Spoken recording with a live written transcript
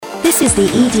This is the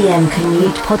EDM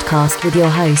Commute podcast with your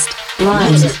host,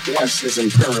 Blind.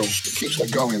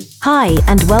 Hi,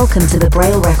 and welcome to the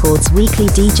Braille Records weekly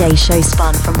DJ show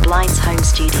spun from Blind's home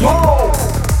studio. Whoa!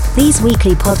 These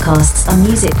weekly podcasts are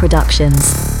music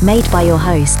productions made by your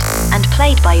host and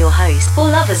played by your host for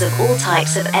lovers of all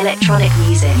types of electronic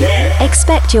music. Yeah.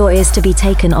 Expect your ears to be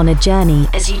taken on a journey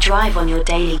as you drive on your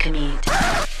daily commute.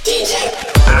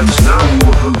 And now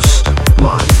your host,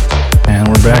 Blind. And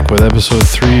we're back with episode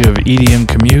 3 of EDM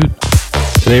Commute.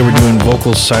 Today we're doing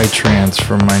vocal psytrance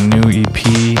from my new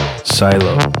EP,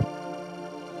 Silo.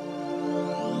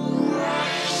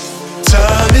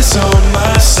 Time is on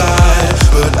my side,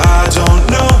 but I don't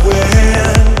know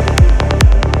when.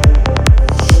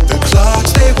 The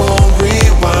clocks, they won't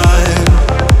rewind.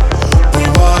 But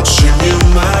watching you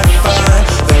might find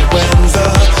that when the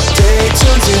day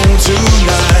turns into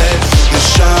night, the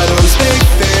shadows, they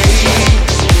fade.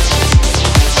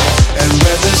 And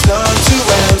when there's none to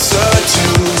answer to,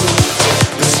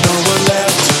 there's no one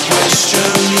left to question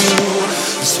you.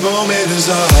 This moment is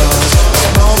ours, this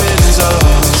moment is ours.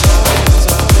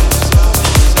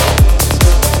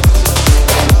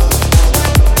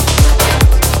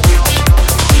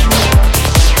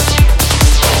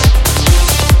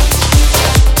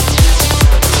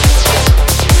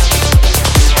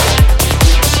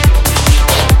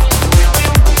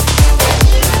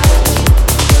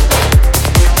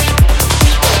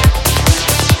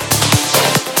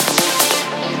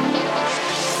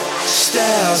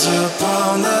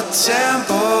 Upon the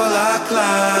temple I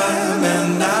climb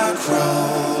and I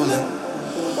crawl and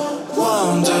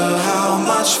wonder how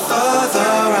much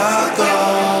further I go.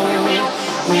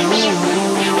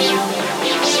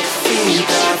 Feet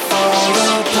that fall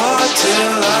apart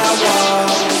till I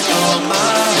walk on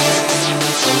my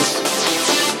ankles.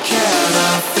 Can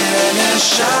I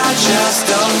finish? I just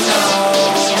don't know.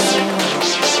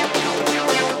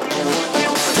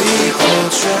 People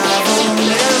travel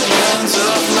millions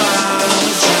of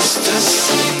miles just to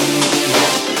see,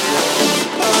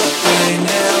 but they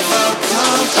never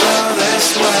come this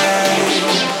way.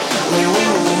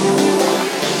 Ooh,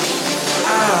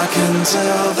 I can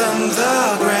tell them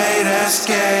the greatest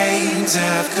gains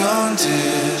have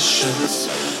conditions,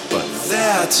 but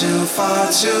they're too far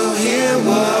to hear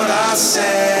what I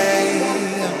say.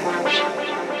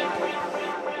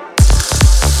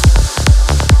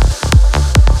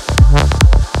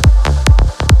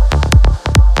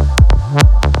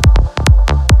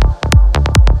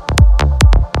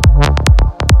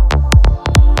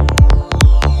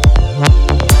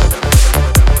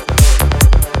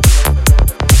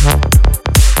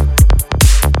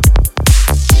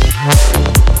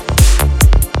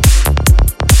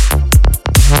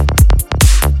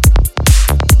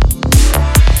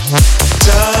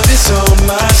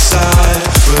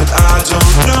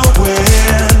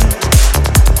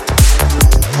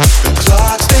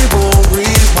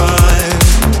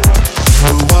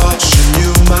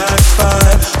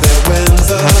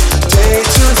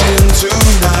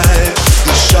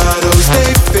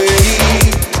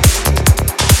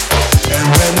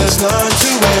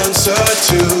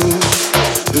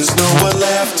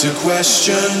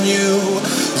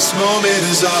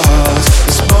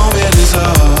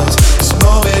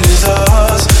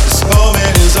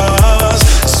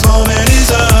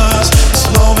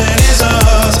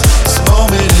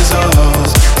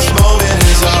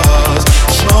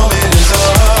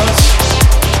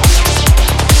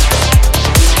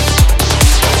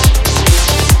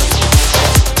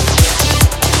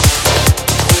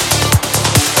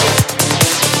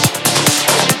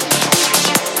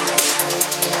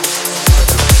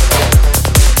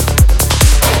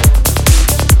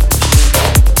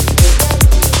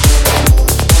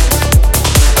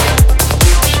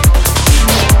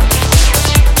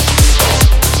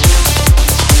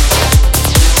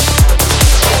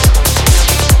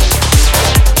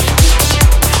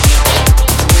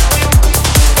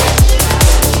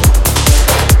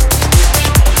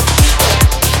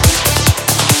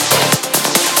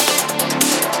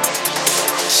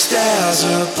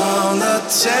 Upon the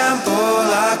temple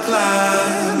I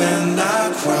climb and I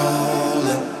crawl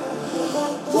and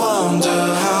wonder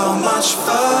how much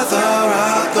further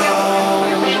I go.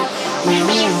 Ooh,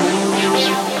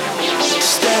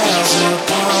 stairs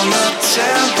upon the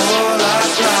temple I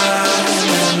climb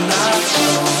and I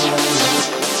crawl and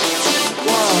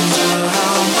wonder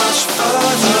how much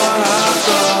further I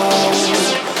go.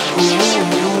 Ooh,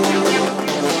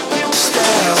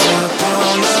 stairs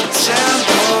upon the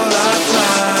temple I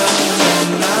climb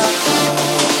and I crawl,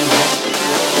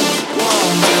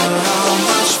 wonder how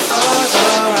much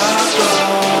further I go.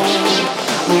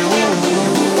 Ooh.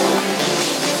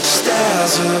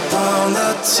 stars upon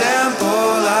the temple,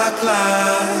 I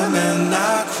climb and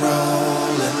I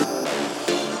crawl and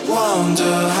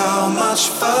wonder how much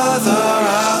further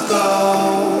I'll go.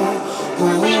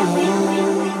 Ooh.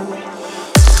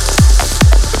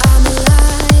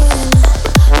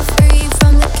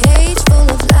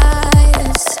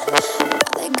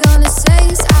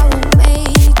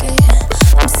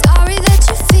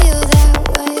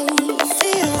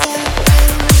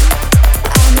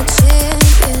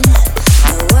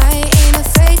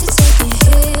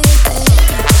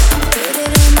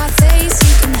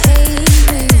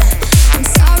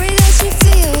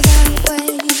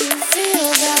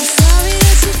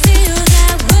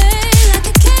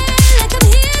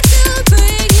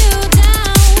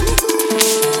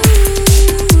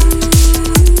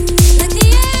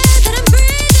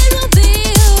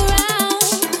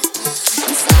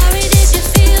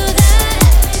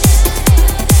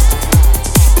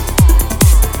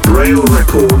 Braille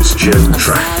Records Gem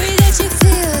Track.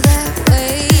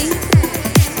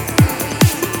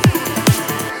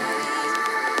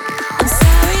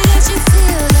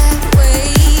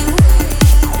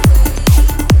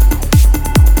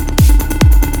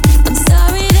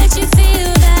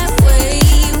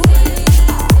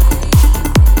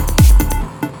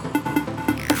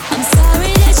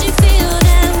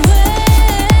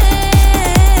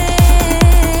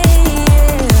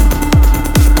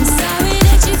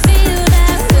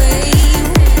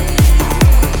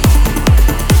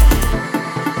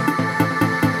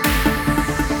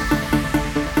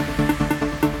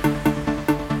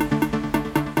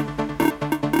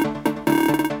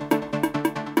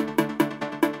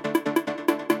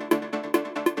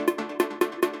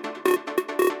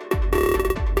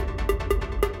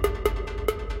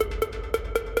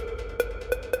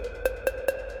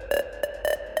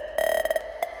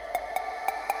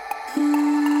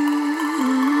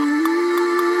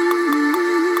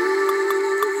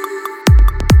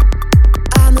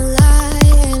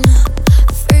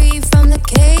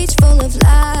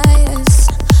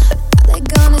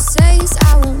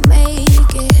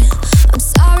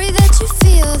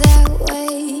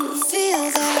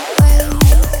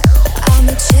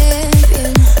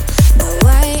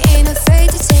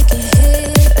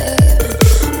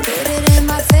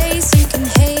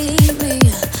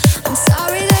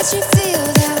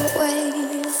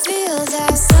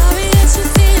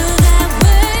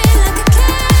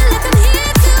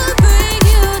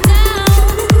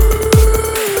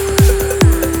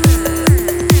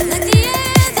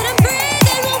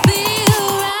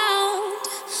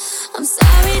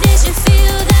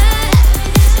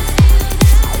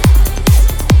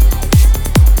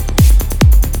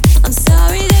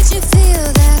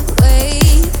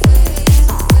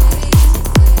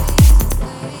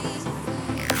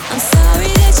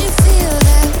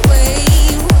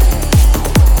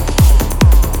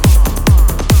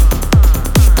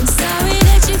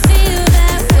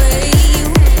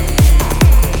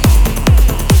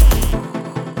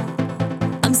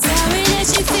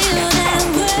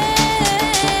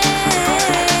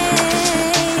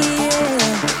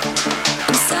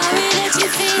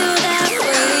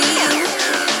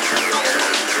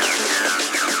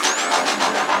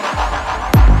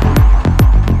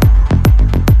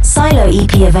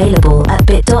 Available at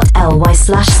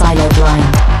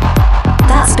bit.ly/siloblind.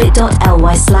 That's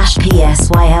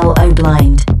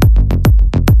bit.ly/PSYLOblind.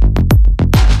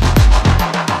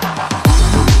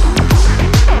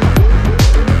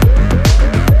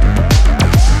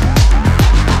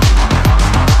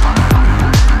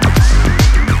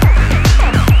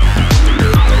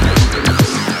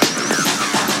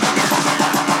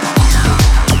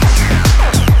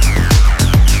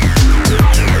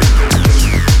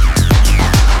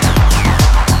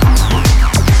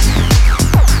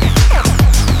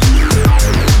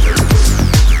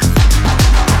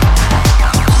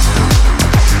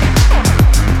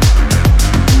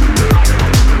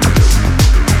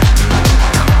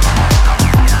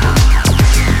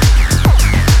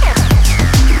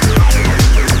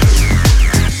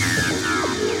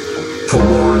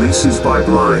 By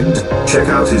Blind, check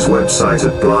out his website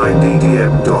at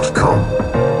blindedm.com.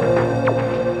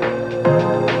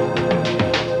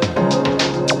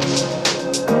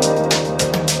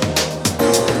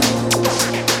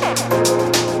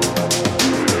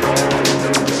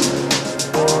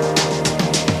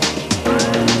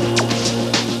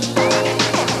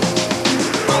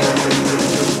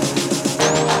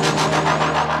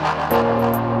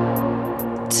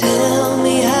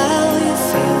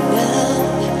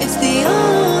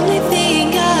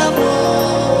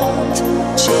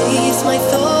 My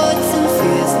thoughts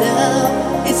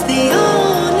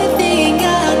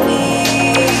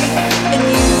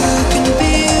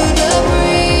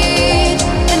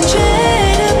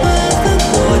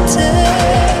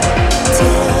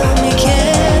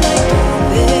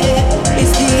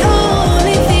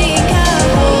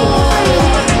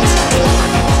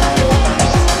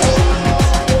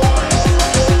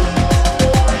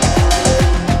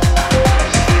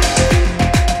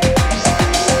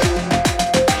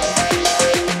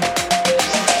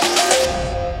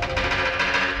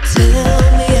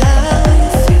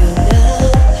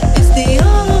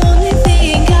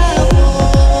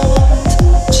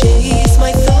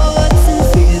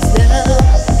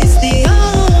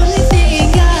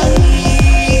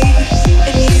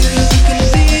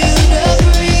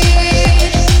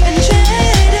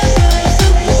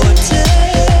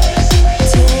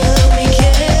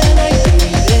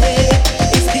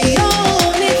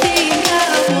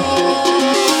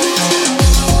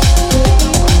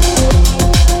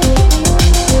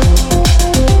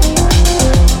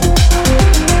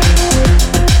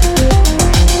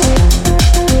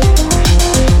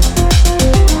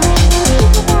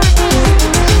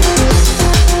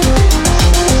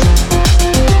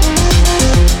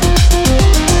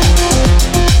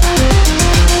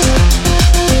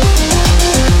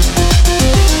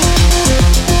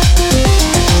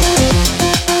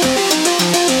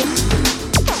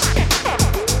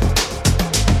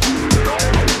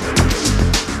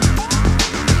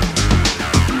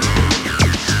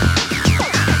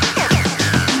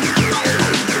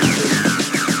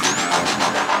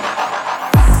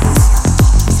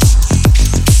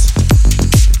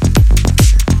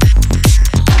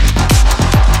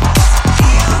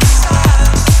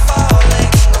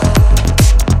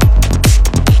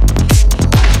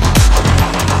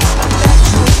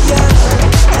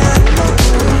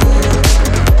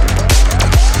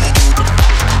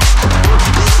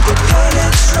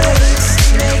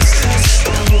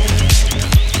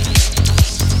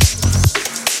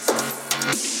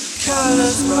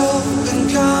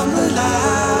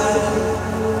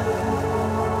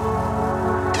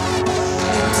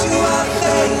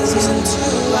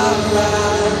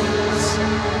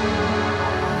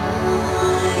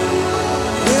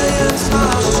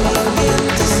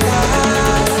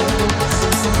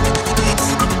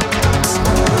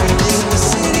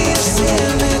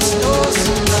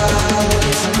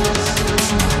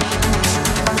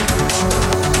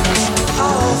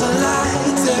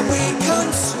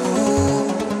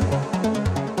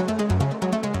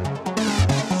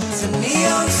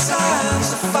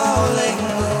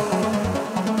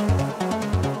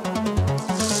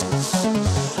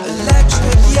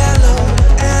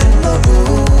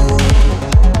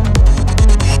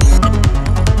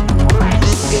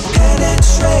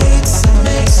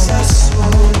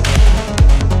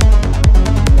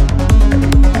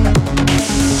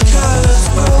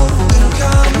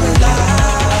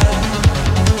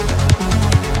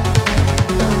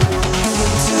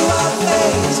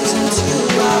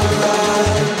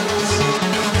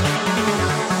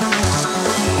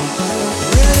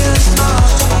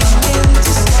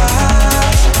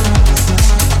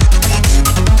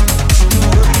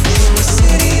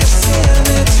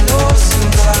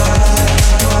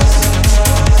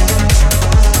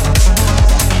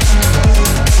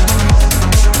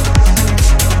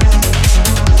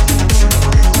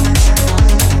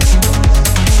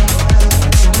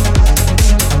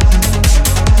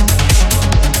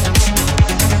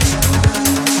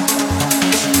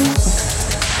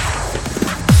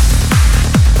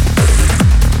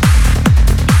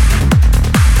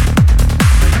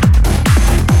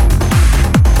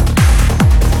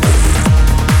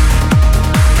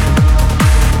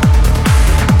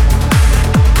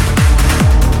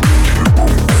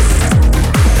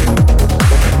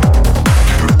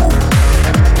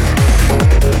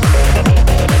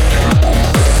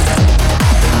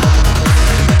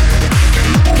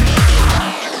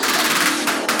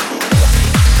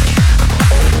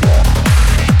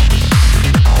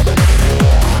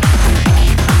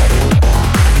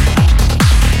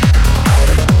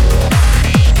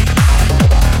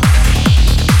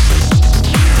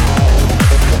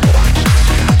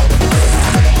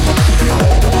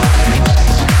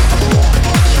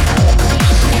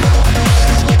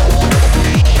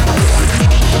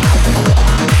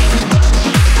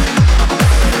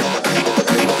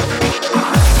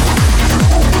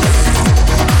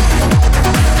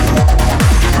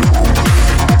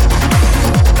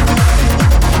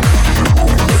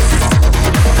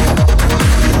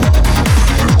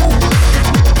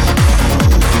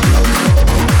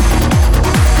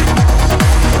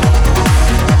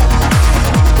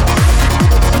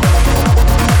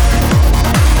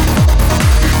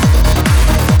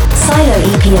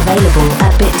available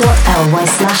at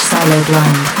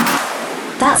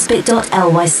bit.ly/siloblind. That's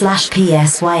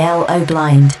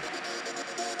bit.ly/PSYLOblind.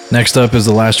 Next up is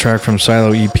the last track from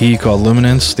Silo EP called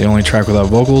Luminance, the only track without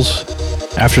vocals.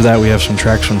 After that we have some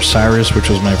tracks from Cyrus, which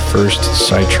was my first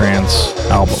Psytrance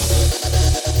album.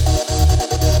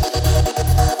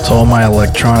 To all my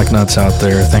electronic nuts out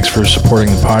there, thanks for supporting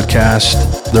the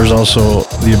podcast. There's also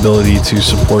the ability to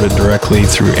support it directly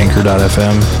through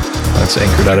Anchor.fm. That's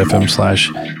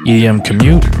Anchor.fm/EDM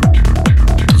Commute.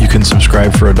 You can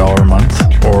subscribe for $1 a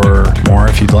month or more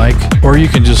if you'd like. Or you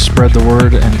can just spread the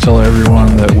word and tell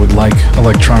everyone that would like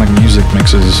electronic music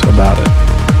mixes about it.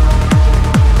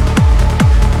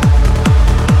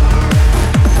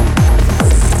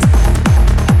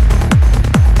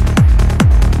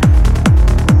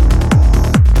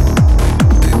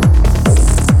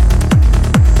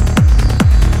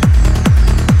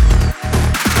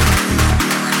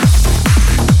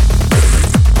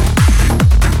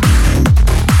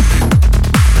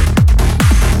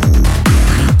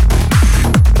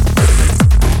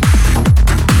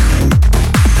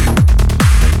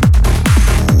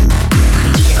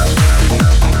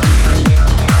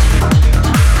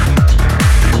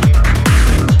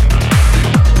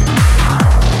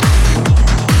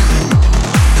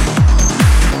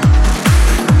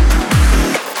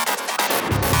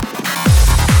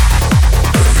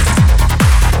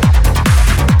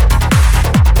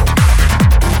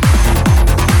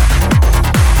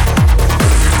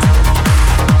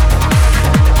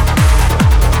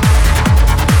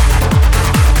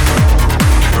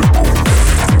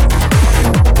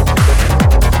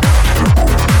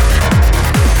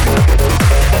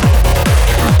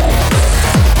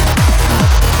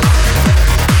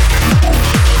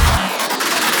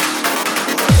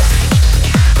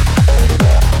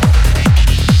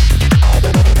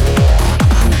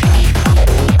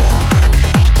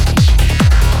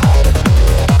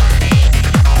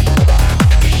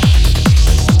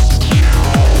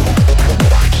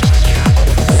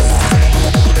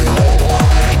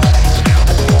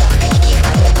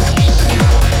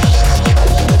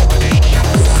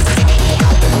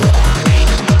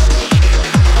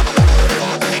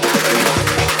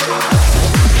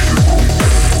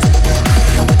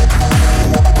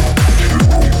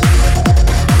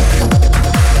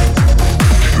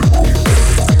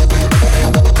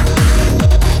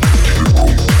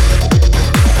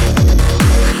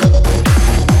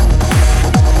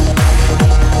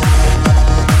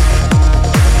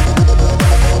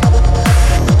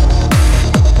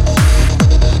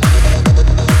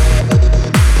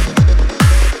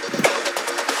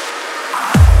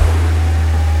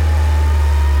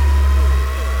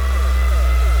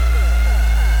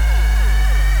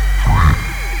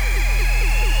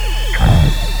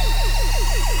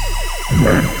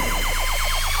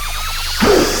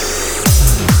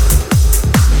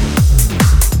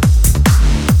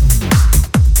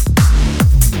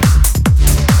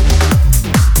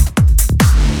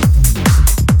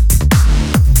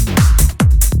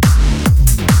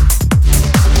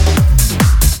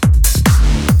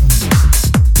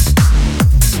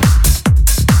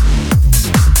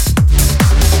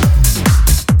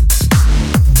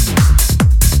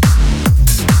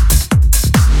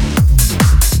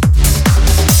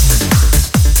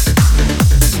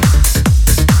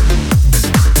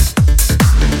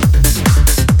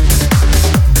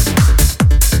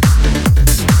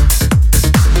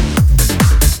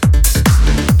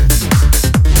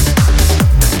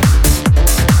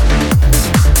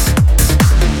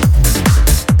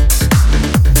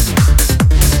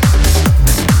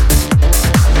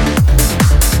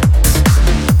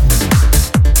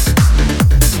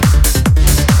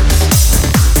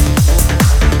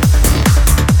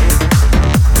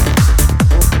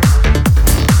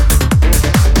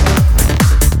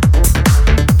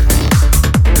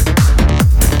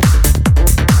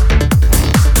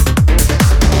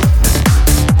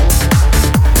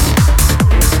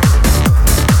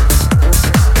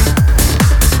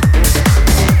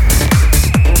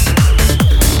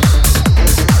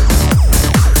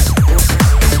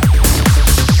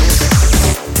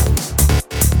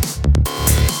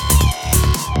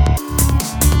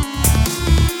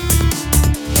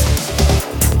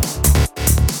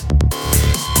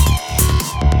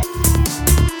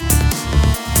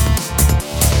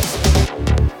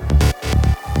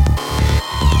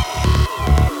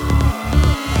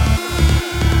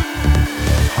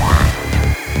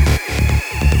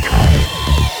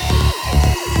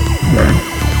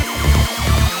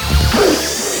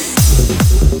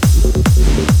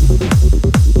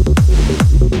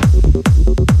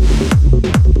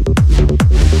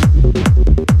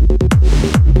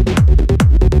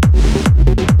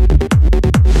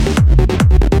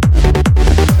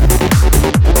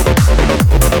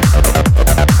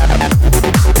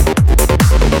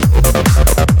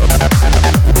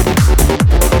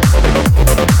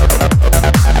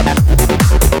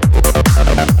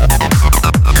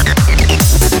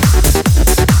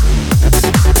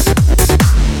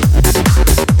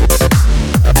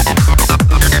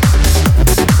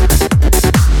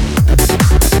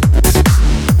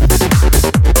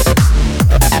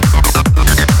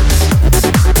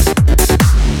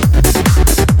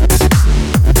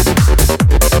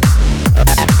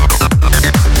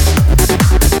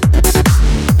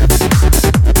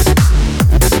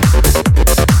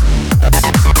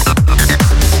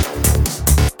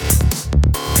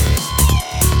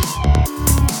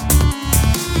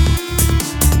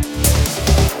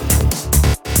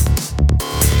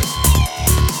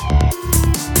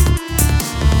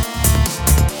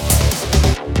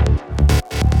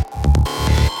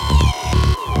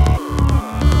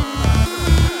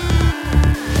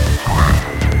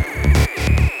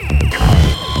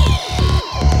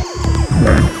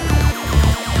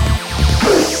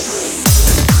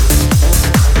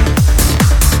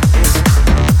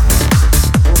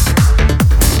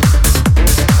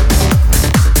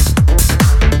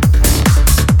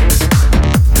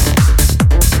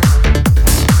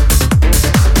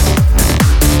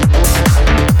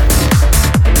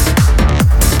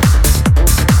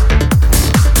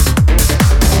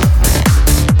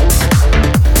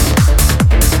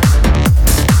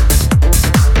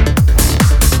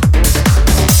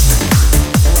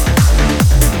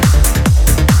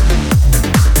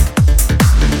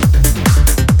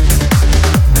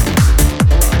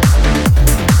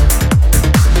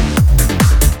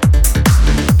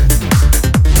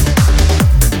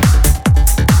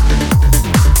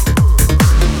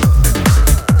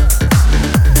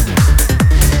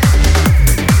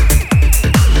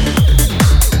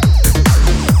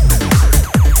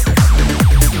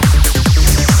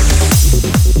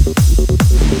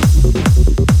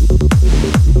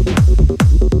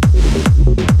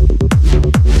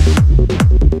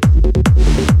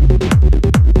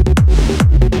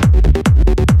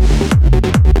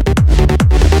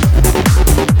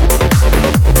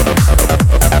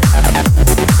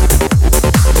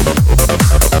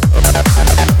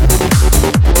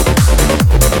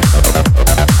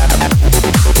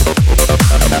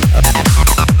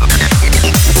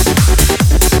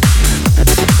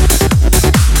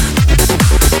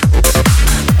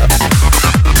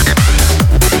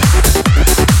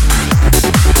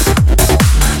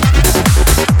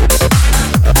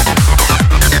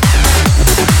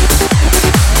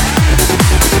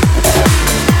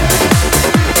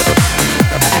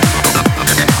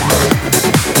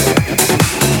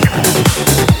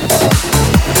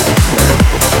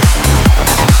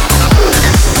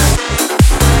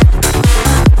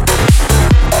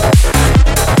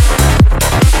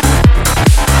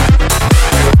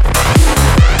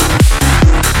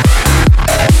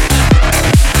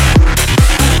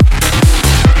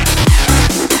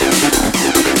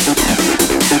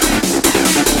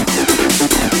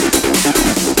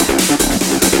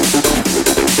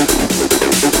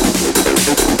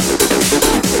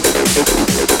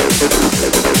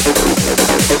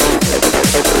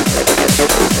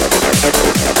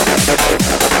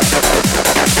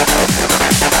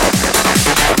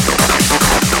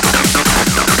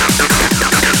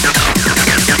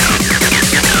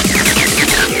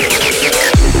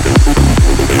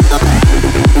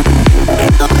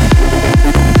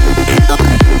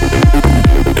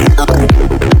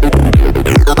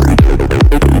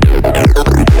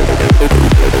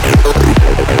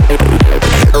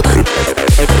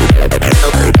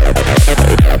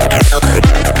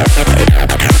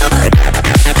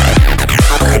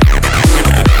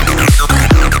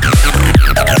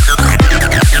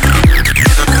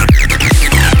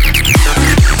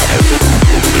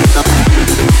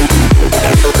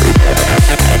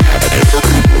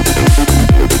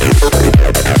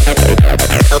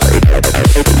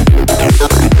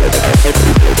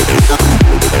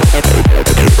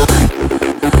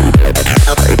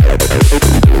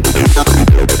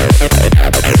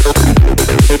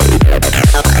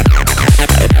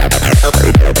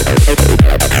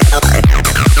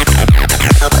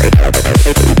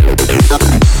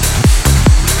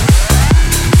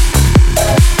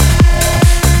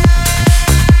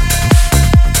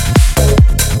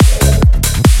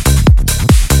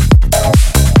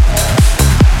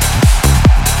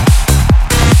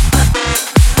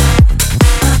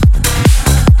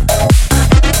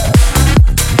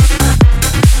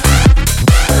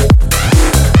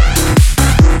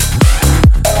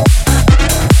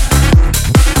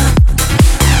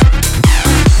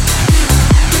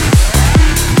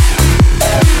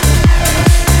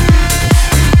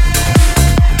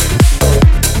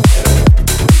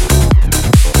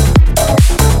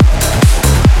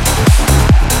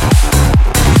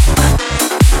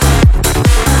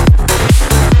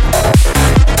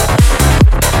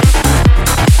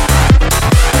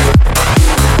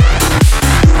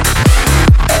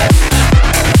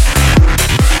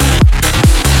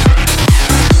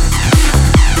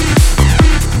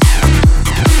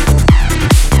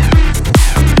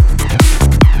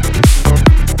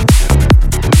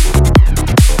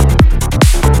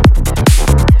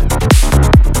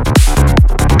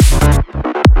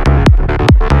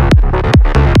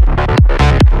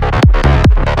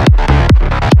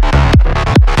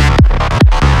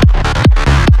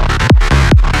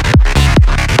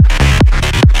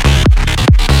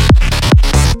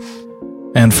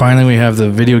 And finally, we have the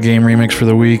video game remix for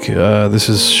the week. This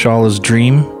is Shala's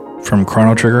Dream from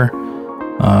Chrono Trigger,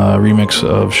 remix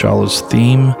of Shala's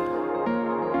Theme,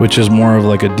 which is more of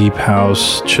like a deep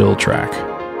house chill track.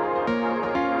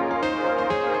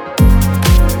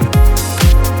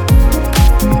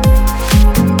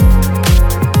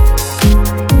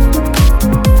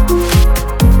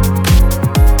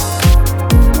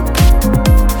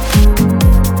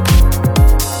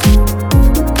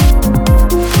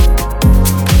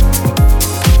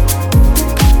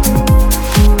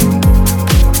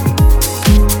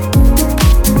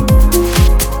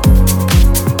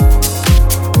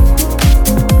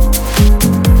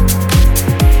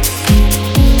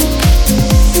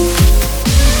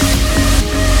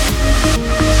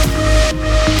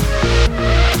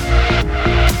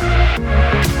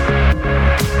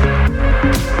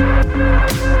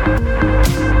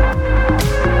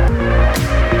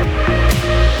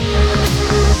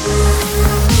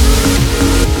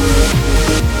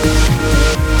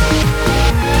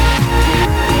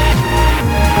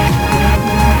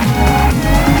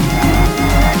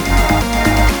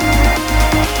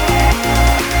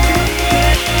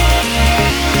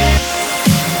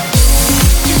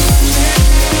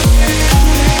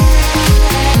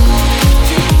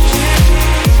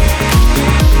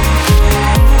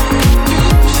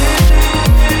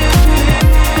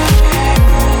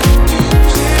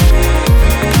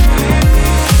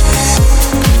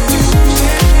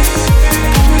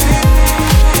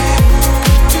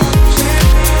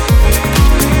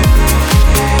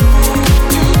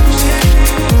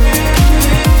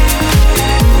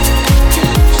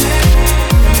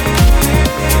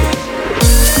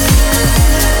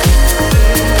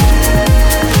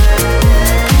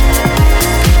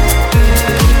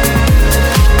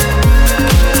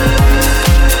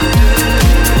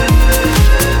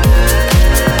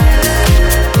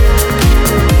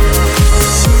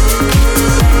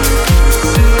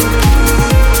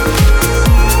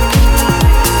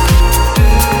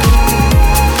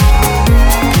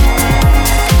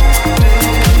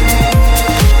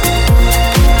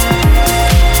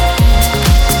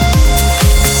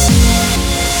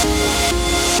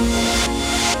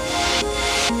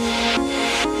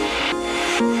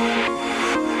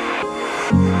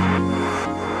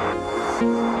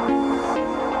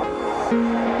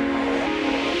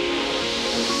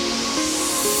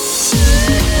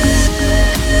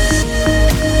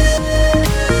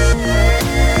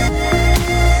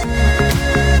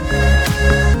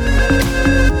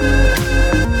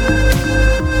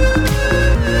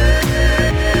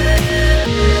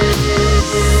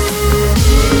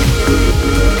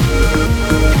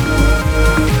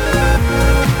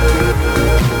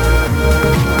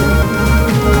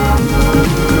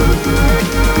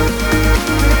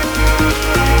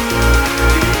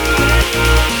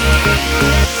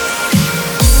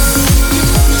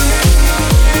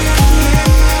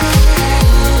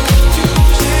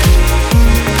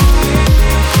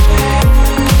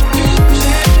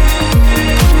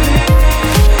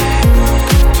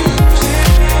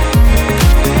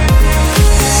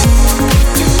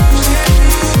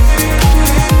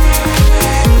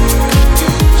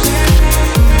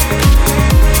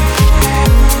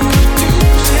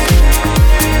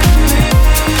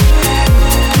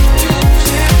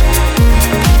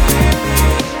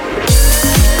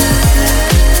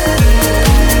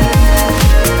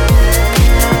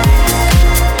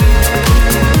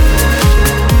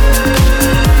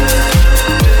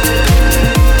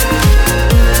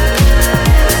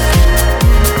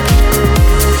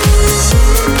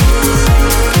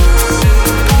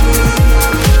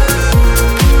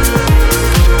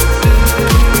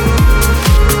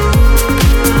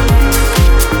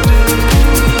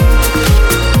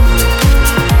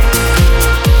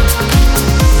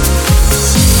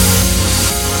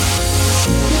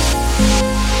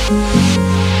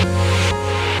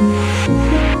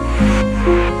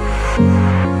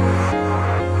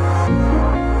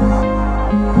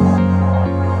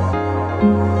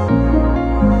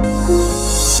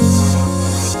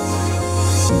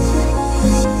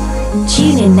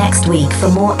 Tune in next week for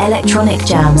more electronic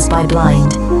jams by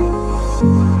Blind.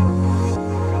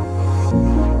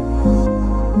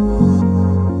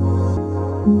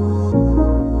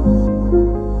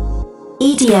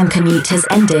 EDM Commute has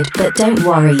ended, but don't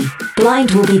worry,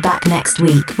 Blind will be back next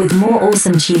week with more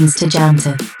awesome tunes to jam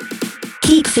to.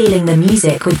 Keep feeling the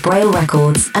music with Braille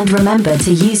Records, and remember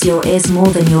to use your ears more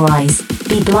than your eyes.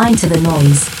 Be blind to the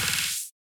noise.